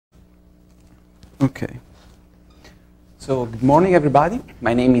Okay. So, good morning, everybody.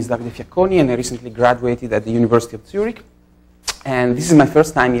 My name is Davide Fiacconi, and I recently graduated at the University of Zurich. And this is my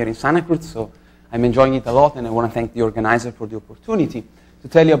first time here in Santa Cruz, so I'm enjoying it a lot, and I want to thank the organizer for the opportunity to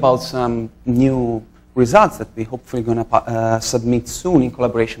tell you about some new results that we're hopefully going to submit soon in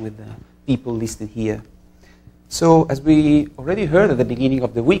collaboration with the people listed here. So, as we already heard at the beginning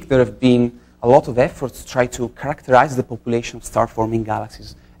of the week, there have been a lot of efforts to try to characterize the population of star-forming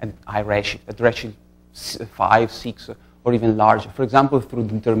galaxies at high redshift, at redshift 5, 6, or even larger, for example, through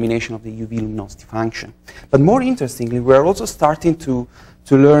the determination of the UV luminosity function. But more interestingly, we're also starting to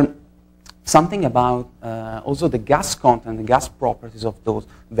learn something about also the gas content, the gas properties of those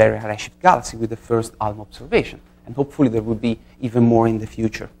very high redshift galaxies with the first ALMA observation. And hopefully there will be even more in the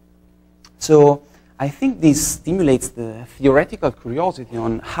future. So I think this stimulates the theoretical curiosity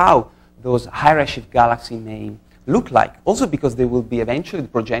on how those high redshift galaxies may look like, also because they will be eventually the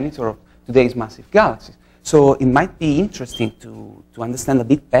progenitor of today's massive galaxies. So it might be interesting to understand a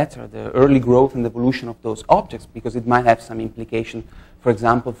bit better the early growth and evolution of those objects, because it might have some implication, for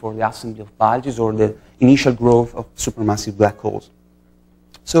example, for the assembly of bulges or the initial growth of supermassive black holes.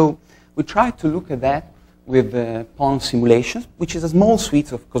 So we tried to look at that with the PON simulations, which is a small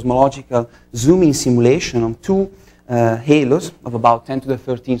suite of cosmological zooming simulation on two halos of about 10 to the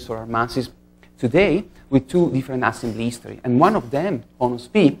 13 solar masses today with two different assembly history. And one of them,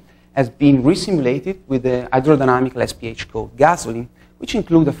 PONUS P, has been resimulated with the hydrodynamical SPH code gasoline, which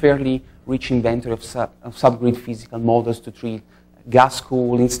include a fairly rich inventory of subgrid physical models to treat gas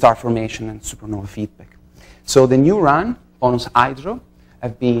cooling, star formation, and supernova feedback. So the new run, PONUS Hydro,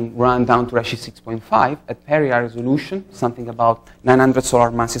 have been run down to redshift 6.5 at very-high resolution, something about 900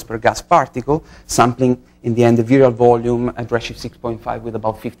 solar masses per gas particle, sampling in the end the virial volume at redshift 6.5 with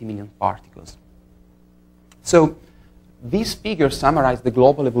about 50 million particles. So these figures summarize the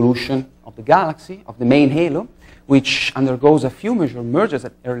global evolution of the galaxy, of the main halo, which undergoes a few major mergers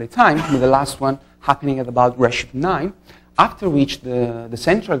at early time, with the last one happening at about redshift 9, after which the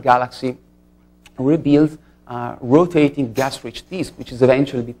central galaxy rebuilds a rotating gas-rich disk, which is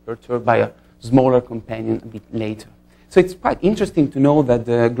eventually a bit perturbed by a smaller companion a bit later. So it's quite interesting to know that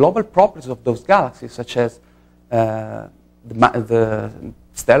the global properties of those galaxies, such as the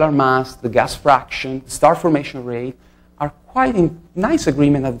stellar mass, the gas fraction, the star formation rate, are quite in nice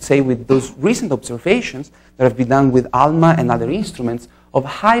agreement, I would say, with those recent observations that have been done with ALMA and other instruments of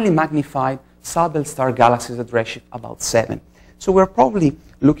highly magnified sub-L star galaxies at redshift about 7. So we're probably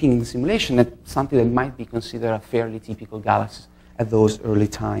looking in the simulation at something that might be considered a fairly typical galaxy at those early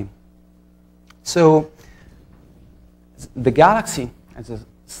time. So the galaxy as a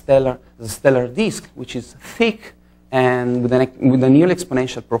stellar disk, which is thick and with a nearly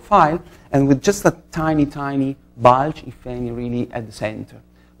exponential profile, and with just a tiny, tiny bulge, if any, really at the center.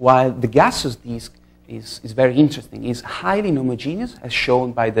 While the gaseous disk is very interesting. It's highly homogeneous, as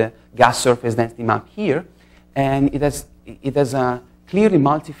shown by the gas surface density map here, and it has a clearly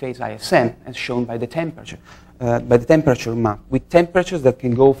multi-phase ISM, as shown by the temperature map, with temperatures that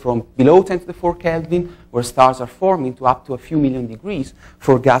can go from below 10 to the 4 Kelvin, where stars are forming, to up to a few million degrees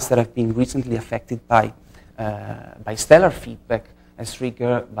for gas that have been recently affected by stellar feedback as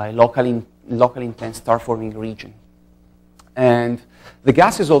triggered by locally intense star-forming region. And the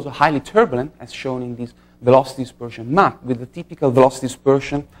gas is also highly turbulent, as shown in this velocity dispersion map, with a typical velocity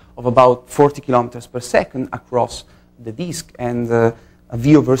dispersion of about 40 kilometers per second across the disk, and a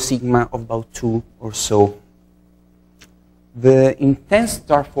V over sigma of about 2 or so. The intense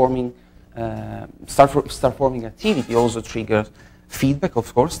star-forming activity also triggers feedback,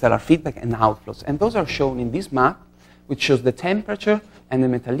 of course, stellar feedback and outflows. And those are shown in this map, which shows the temperature and the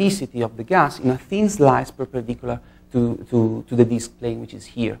metallicity of the gas in a thin slice perpendicular to the disk plane, which is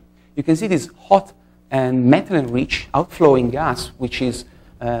here. You can see this hot and metal-enriched outflowing gas, which is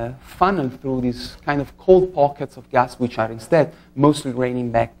funneled through these kind of cold pockets of gas, which are instead mostly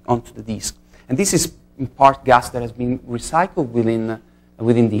raining back onto the disk. And this is in part gas that has been recycled within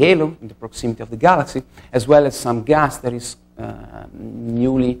the halo, in the proximity of the galaxy, as well as some gas that is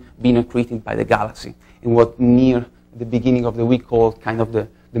newly been accreted by the galaxy in what near the beginning of the week called kind of the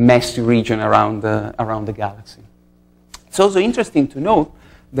messy region around the galaxy. It's also interesting to note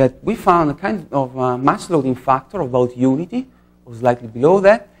that we found a kind of mass loading factor of about unity, or slightly below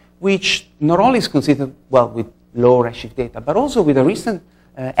that, which not only is considered, well, with low redshift data, but also with a recent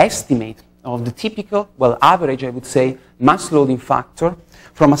estimate of the typical, well, average, I would say, mass loading factor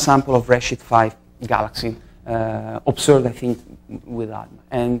from a sample of redshift 5 galaxy observed, I think, with ALMA.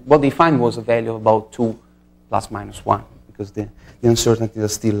 And what they find was a value of about 2 plus minus 1, because the uncertainties are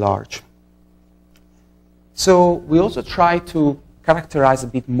still large. So we also try to characterize a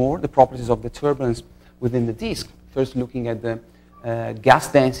bit more the properties of the turbulence within the disk. First, looking at the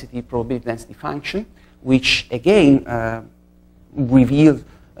gas density, probability density function, which again revealed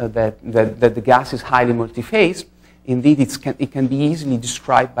that the gas is highly multiphase. Indeed, it can be easily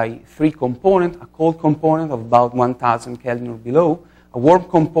described by three components: a cold component of about 1,000 Kelvin or below, a warm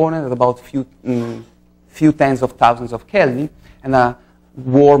component at about few tens of thousands of Kelvin, and a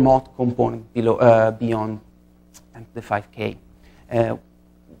warm hot component below, beyond the 5K,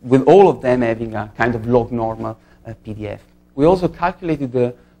 with all of them having a kind of log normal PDF. We also calculated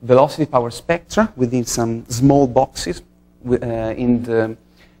the velocity power spectra within some small boxes in the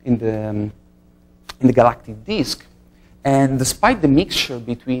galactic disk. And despite the mixture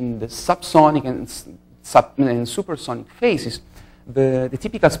between the subsonic and supersonic phases, the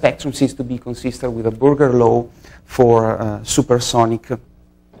typical spectrum seems to be consistent with a Burger law for supersonic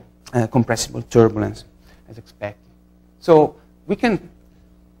compressible turbulence, as expected. So we can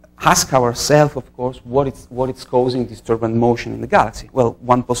ask ourselves, of course, what is causing this turbulent motion in the galaxy. Well,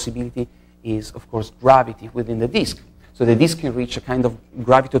 one possibility is, of course, gravity within the disk. So the disk can reach a kind of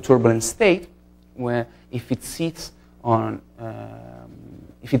gravitoturbulent state where if it sits on,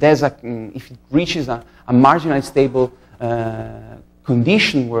 if it reaches a marginally stable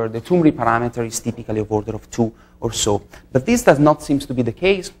condition where the Tumri parameter is typically of order of 2 or so. But this does not seem to be the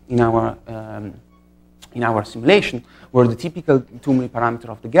case in our simulation, where the typical Tumri parameter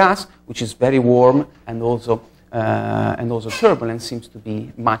of the gas, which is very warm and also turbulent, seems to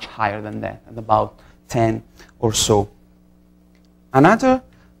be much higher than that, at about 10 or so. Another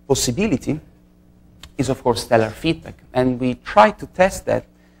possibility is, of course, stellar feedback. And we tried to test that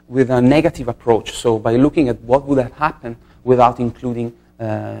with a negative approach, so by looking at what would have happened without including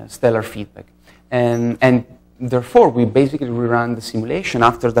stellar feedback. And therefore, we basically rerun the simulation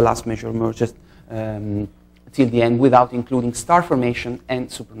after the last measure emerges till the end without including star formation and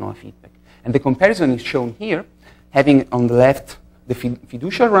supernova feedback. And the comparison is shown here, having on the left the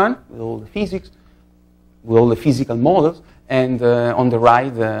fiducial run with all the physics, with all the physical models, and on the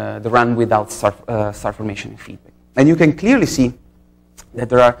right the run without star formation and feedback. And you can clearly see that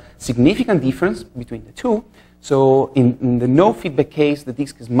there are significant differences between the two. So in the no feedback case, the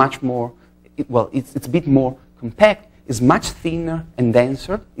disk is much more, it's a bit more compact, it's much thinner and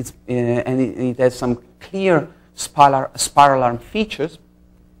denser, and it has some clear spiral arm features.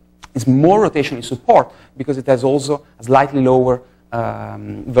 It's more rotationally support because it has also a slightly lower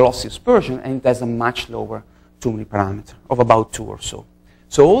velocity dispersion, and it has a much lower Tumri parameter of about 2 or so.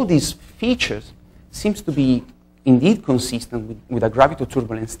 So all these features seems to be indeed consistent with a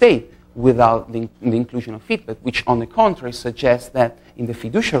gravitoturbulent state without the inclusion of feedback, which on the contrary suggests that in the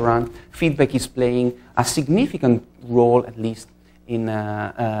fiducial run, feedback is playing a significant role, at least in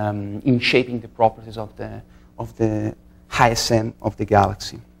shaping the properties of the ISM of the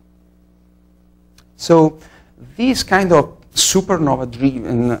galaxy. So this kind of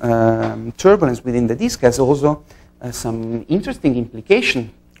supernova-driven turbulence within the disk has also some interesting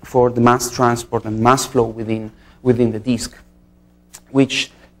implication for the mass transport and mass flow within the disk,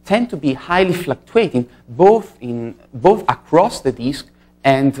 which tend to be highly fluctuating both across the disk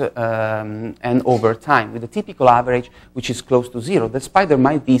and over time, with a typical average which is close to 0, despite there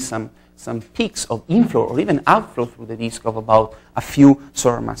might be some peaks of inflow or even outflow through the disk of about a few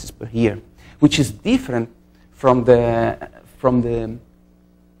solar masses per year, which is different from the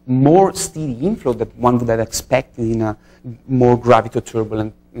more steady inflow that one would have expected in a more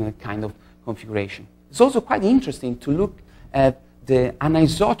gravitoturbulent kind of configuration. It's also quite interesting to look at the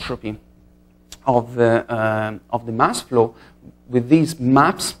anisotropy of the mass flow with these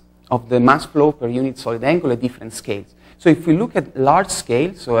maps of the mass flow per unit solid angle at different scales. So if we look at large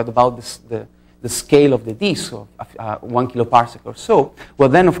scale, so at about the scale of the disk, of 1 kiloparsec or so, well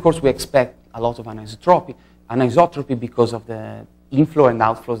then of course we expect a lot of anisotropy because of the inflow and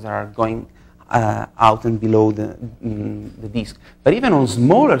outflows that are going out and below the disk. But even on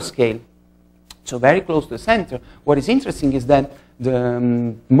smaller scale, so very close to the center, what is interesting is that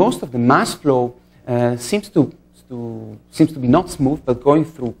most of the mass flow seems to be not smooth, but going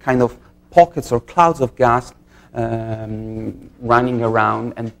through kind of pockets or clouds of gas running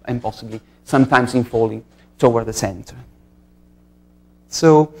around and possibly sometimes infalling toward the center.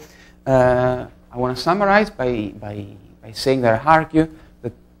 So I want to summarize by saying that I argue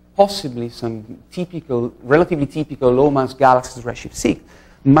that possibly some relatively typical low mass galaxies redshift 6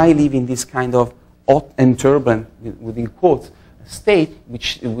 might live in this kind of hot and turbulent, within quotes, state,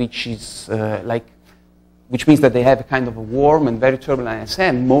 which means that they have a kind of a warm and very turbulent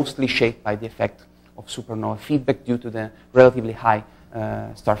ISM, mostly shaped by the effect of supernova feedback due to the relatively high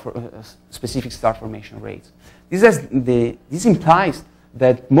specific star formation rates. This implies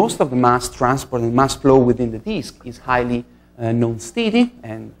that most of the mass transport and mass flow within the disk is highly non-steady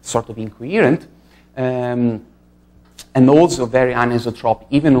and sort of incoherent, and also very anisotropic,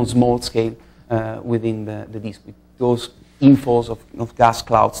 even on small scale within the disk, with those inflows of gas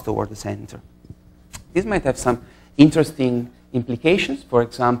clouds toward the center. This might have some interesting implications. For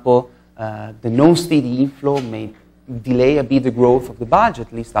example, the non-steady inflow may delay a bit the growth of the bulge,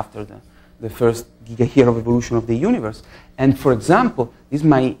 at least after the first gigayear of evolution of the universe. And for example, this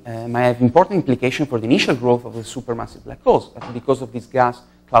might have important implications for the initial growth of the supermassive black holes, because of this gas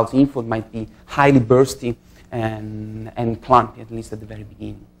clouds inflow might be highly bursty and clumpy, at least at the very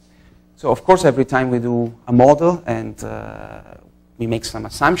beginning. So of course, every time we do a model and we make some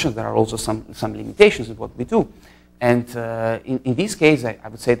assumptions, there are also some limitations in what we do. And in this case, I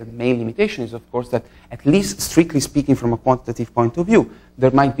would say that the main limitation is, of course, that at least strictly speaking from a quantitative point of view, there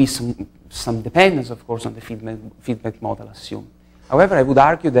might be some dependence, of course, on the feedback model assumed. However, I would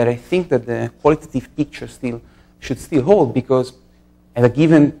argue that I think that the qualitative picture should still hold, because at a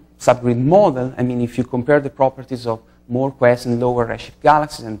given subgrid model, I mean, if you compare the properties of more quest and lower redshift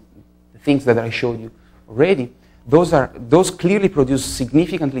galaxies and the things that I showed you already, those clearly produce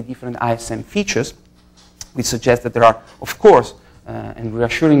significantly different ISM features, which suggests that there are, of course, and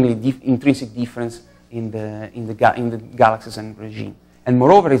reassuringly intrinsic difference in the galaxies and regime. And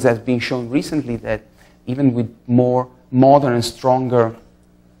moreover, it has been shown recently that even with more modern and stronger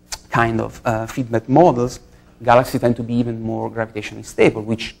kind of feedback models, galaxies tend to be even more gravitationally stable,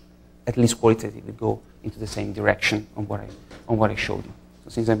 which at least qualitatively go into the same direction on what I showed you. So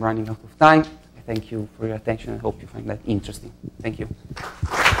since I'm running out of time, I thank you for your attention and hope you find that interesting. Thank you.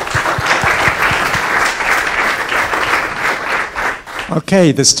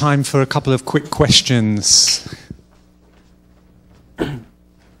 Okay, there's time for a couple of quick questions.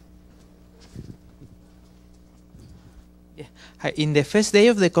 In the first day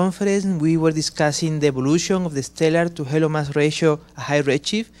of the conference, we were discussing the evolution of the stellar to halo mass ratio at high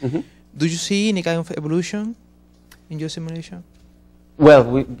redshift. Mm-hmm. Do you see any kind of evolution in your simulation?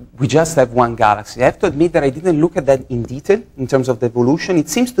 Well, we just have one galaxy. I have to admit that I didn't look at that in detail in terms of the evolution. It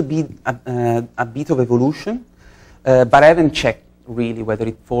seems to be a bit of evolution, but I haven't checked really whether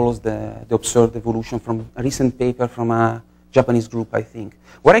it follows the observed evolution from a recent paper from a Japanese group, I think.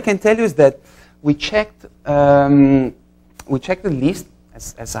 What I can tell you is that we checked at least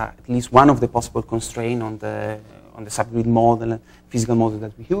as at least one of the possible constraints on the subgrid model, physical model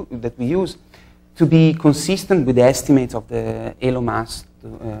that we use, to be consistent with the estimates of the halo mass,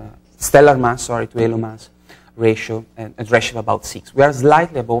 stellar mass, to halo mass ratio at redshift about 6. We are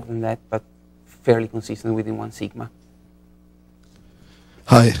slightly above than that, but fairly consistent within 1 sigma.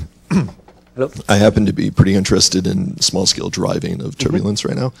 Hi. Hello? I happen to be pretty interested in small-scale driving of turbulence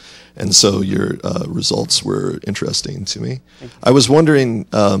right now, and so your results were interesting to me. I was wondering,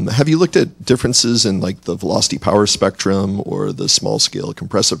 have you looked at differences in like the velocity power spectrum or the small-scale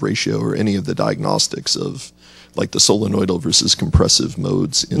compressive ratio or any of the diagnostics of like the solenoidal versus compressive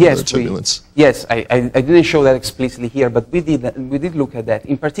modes in the turbulence? Yes, I didn't show that explicitly here, but we did look at that.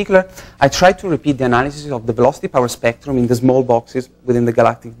 In particular, I tried to repeat the analysis of the velocity power spectrum in the small boxes within the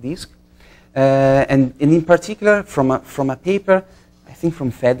galactic disk. And in particular, from a paper, I think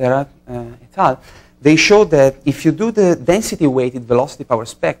from Federer et al., they showed that if you do the density-weighted velocity power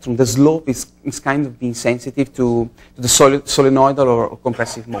spectrum, the slope is kind of being sensitive to the solenoidal or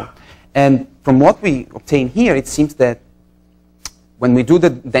compressive mode. And from what we obtain here, it seems that when we do the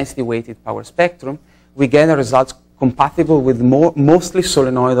density-weighted power spectrum, we get a result compatible with mostly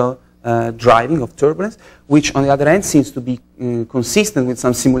solenoidal driving of turbulence, which on the other hand seems to be consistent with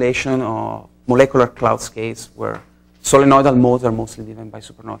some simulation of molecular cloudscapes where solenoidal modes are mostly driven by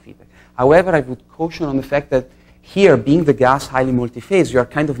supernova feedback. However, I would caution on the fact that here, being the gas highly multi-phase, you are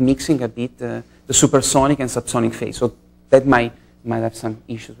kind of mixing a bit the supersonic and subsonic phase. So that might have some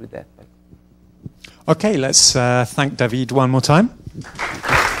issues with that. Okay, let's thank David one more time.